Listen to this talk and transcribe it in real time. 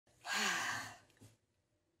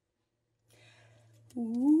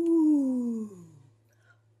Ooh.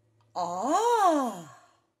 Ah.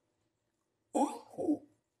 Ooh.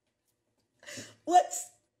 Let's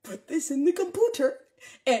put this in the computer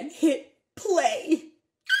and hit play.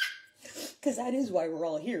 Because that is why we're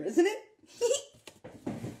all here, isn't it?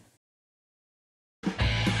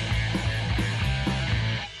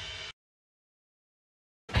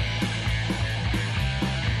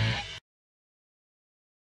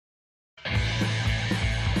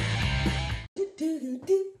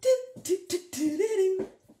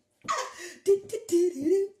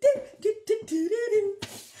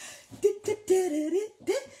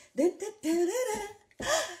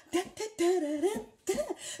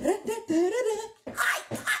 I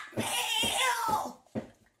got mail!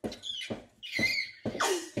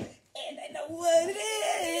 And I know what it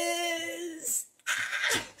is.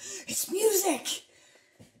 It's music.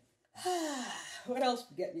 What else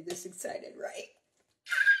would get me this excited, right?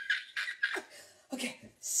 Okay,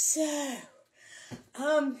 so,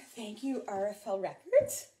 thank you, RFL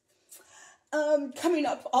Records. Coming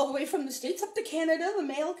up all the way from the States up to Canada, the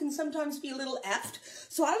mail can sometimes be a little effed,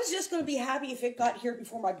 so I was just going to be happy if it got here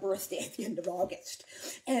before my birthday at the end of August.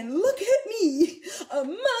 And look at me, a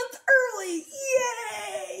month early,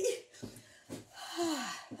 yay!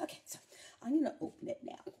 Okay, so I'm going to open it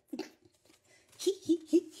now. Hee hee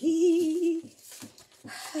hee hee.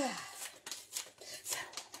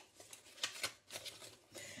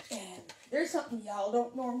 And there's something y'all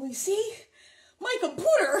don't normally see. My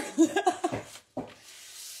computer.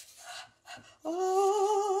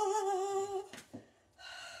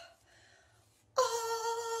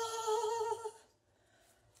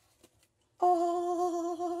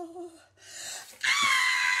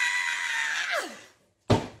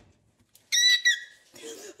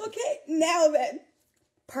 Okay, now then,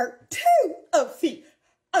 part 2 of the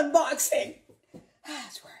unboxing.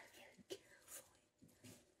 That's where I'm very carefully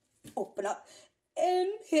open up and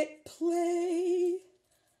hit play.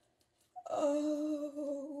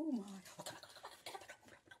 Oh my. Oh, come on.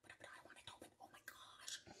 I want it open. Oh my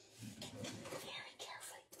gosh. Very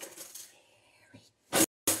carefully.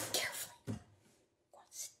 Very carefully. Go on,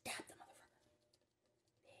 stab the motherfucker.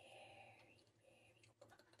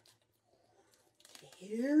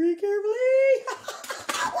 Very carefully.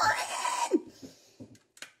 We're in.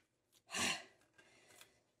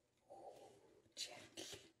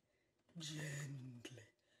 Gently.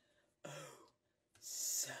 Oh,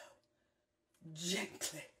 so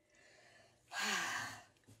gently.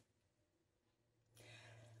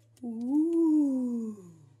 Ooh.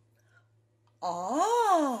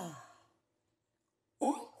 Ah.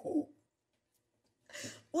 Ooh.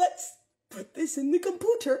 Let's put this in the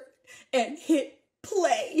computer and hit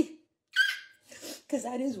play. Because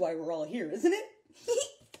that is why we're all here, isn't it?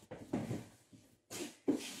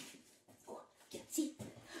 Oh, can't see.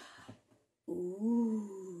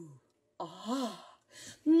 Ooh. Ah.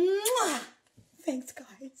 Mwah. Thanks,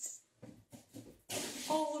 guys.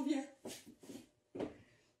 All of you.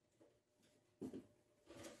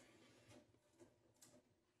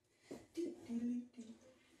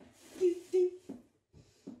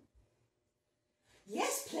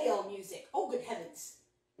 Yes, play all music. Oh, good heavens.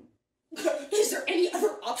 Is there any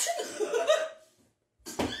other option?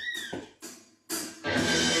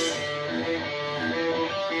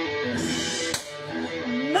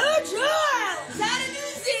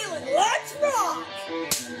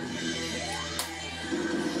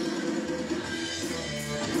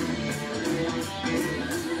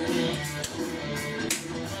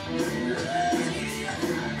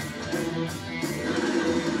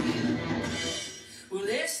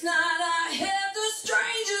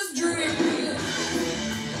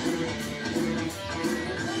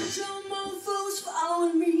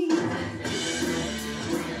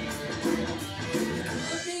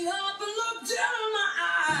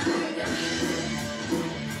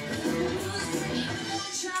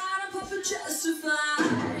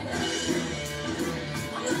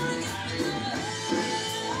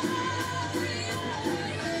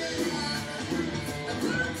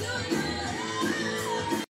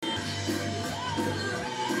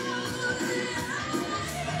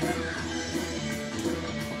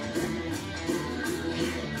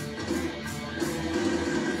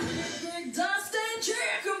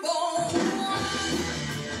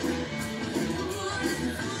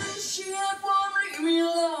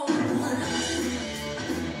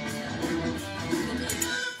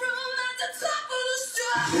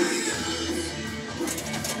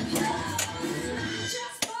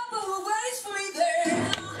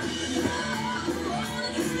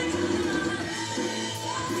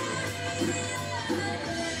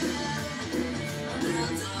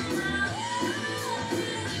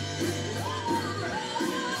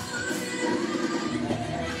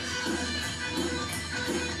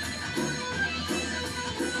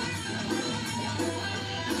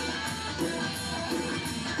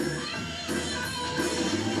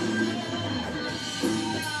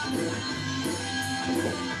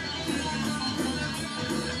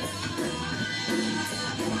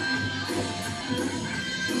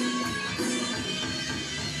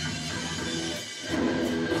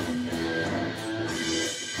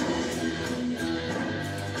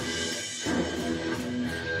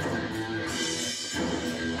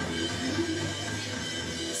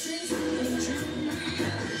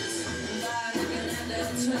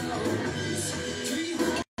 I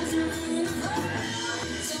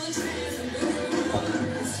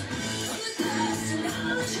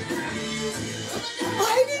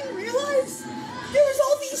didn't realize there was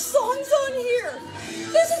all these songs on here.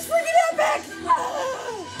 This is freaking epic.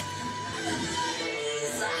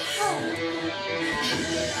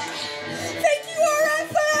 Thank you,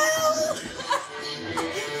 RFL.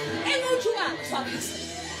 And Mojo Alice, obviously.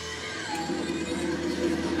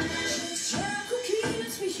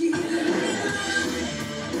 Get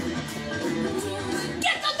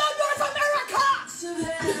them to North America!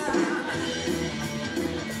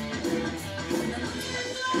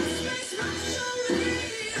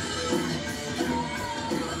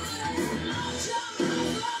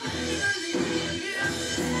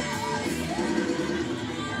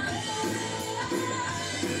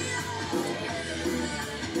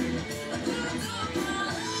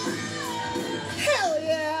 Hell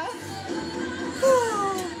yeah!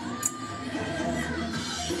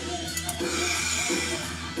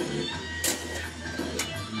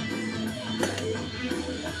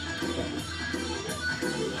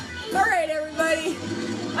 Alright, everybody.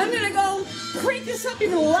 I'm gonna go crank this up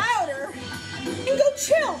even louder and go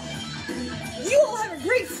chill. You all have a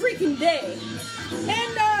great freaking day.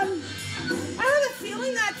 And, I have a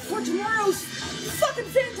feeling that for tomorrow's fucking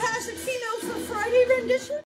fantastic Females for Friday rendition,